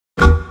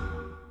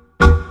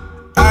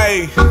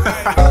Hey,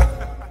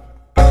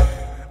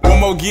 one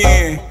more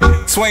again.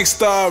 Twink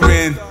Star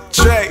and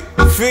Trey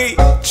Feet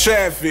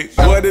Traffic.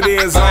 What it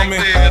is, homie?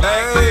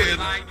 Hey,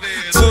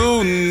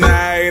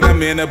 tonight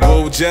I'm in a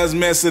booth just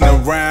messing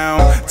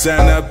around.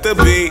 Turn up the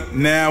beat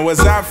now as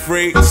I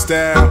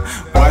freestyle.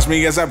 Watch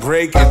me as I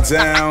break it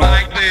down.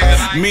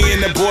 Me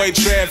and the boy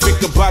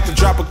Traffic about to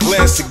drop a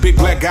classic. Big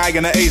black guy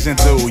and an Asian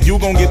dude. You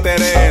gon' get that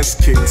ass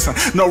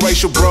kicked. No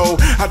racial, bro.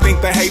 I think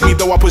they hate me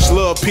though I push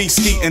love, peace,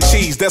 skeet, and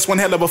cheese. That's one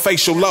hell of a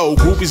facial low.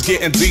 Groupies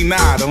getting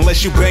denied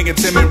unless you bangin'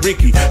 Tim and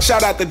Ricky.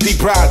 Shout out to D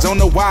Pride. Don't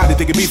know why they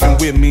think beefing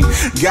with me.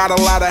 Got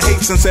a lot of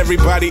hate since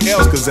everybody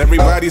else, cause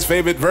everybody's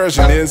favorite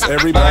version is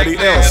everybody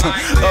else.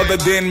 Other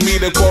than me,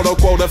 the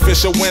quote-unquote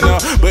official winner.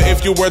 But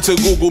if you were to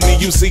Google me,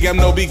 you see I'm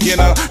no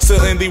beginner.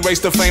 Still in the race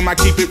to fame, I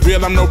keep it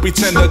real, I'm no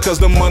pretender. Cause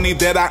the money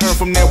that I earn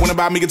from that wouldn't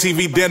buy me a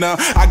TV dinner.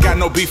 I got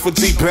no beef with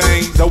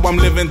T-Pain, though I'm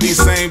living the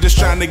same. Just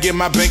trying to get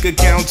my bank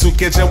account to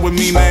catch up with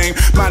me, name.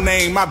 My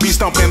name, my beat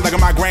stomping like a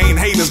migraine.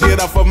 Haters, get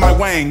off of my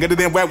wang. Other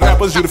than rap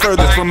rappers, you the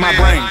furthest from my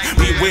brain.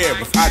 Beware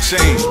if I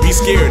change, be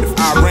scared if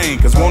I rain.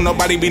 Cause won't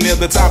nobody be near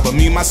the top of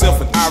me,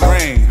 myself, and I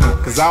reign.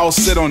 Cause I'll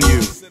sit on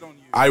you,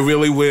 I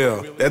really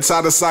will. That's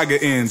how the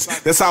saga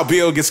ends. That's how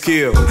Bill gets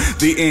killed.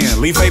 The end.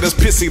 Leave haters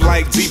pissy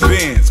like deep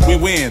ends. We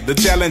win. The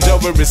challenge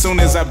over as soon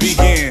as I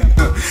begin.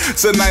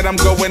 Tonight I'm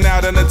going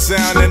out in the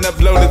town and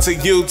upload it to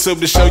YouTube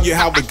to show you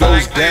how it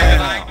goes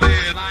down.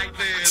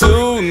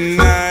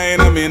 Tonight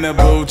I'm in the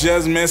booth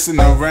just messing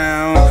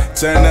around.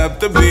 Turn up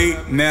the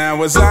beat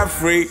now as I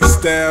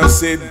freestyle.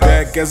 Sit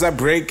back as I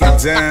break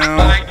it down.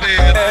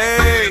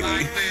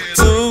 Hey,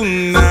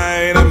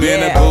 tonight I'm in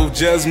the booth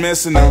just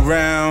messing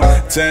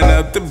around. Turn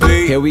up the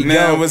beat here we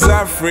now go. as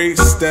I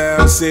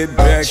freestyle. Sit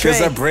back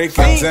as I break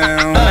it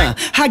down.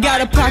 I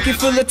got a pocket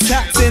full of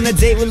tops and a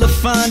date with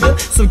LaFonda.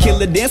 Some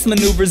killer dance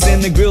maneuvers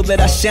in the grill that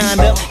I shined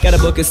up. Gotta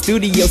book a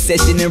studio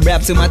session and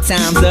rap till my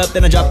time's up.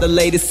 Then I drop the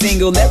latest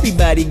single,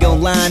 everybody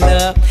gon' line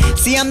up.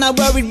 See, I'm not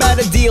worried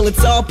about a deal,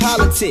 it's all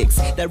politics.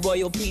 That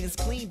royal penis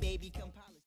clean, baby, come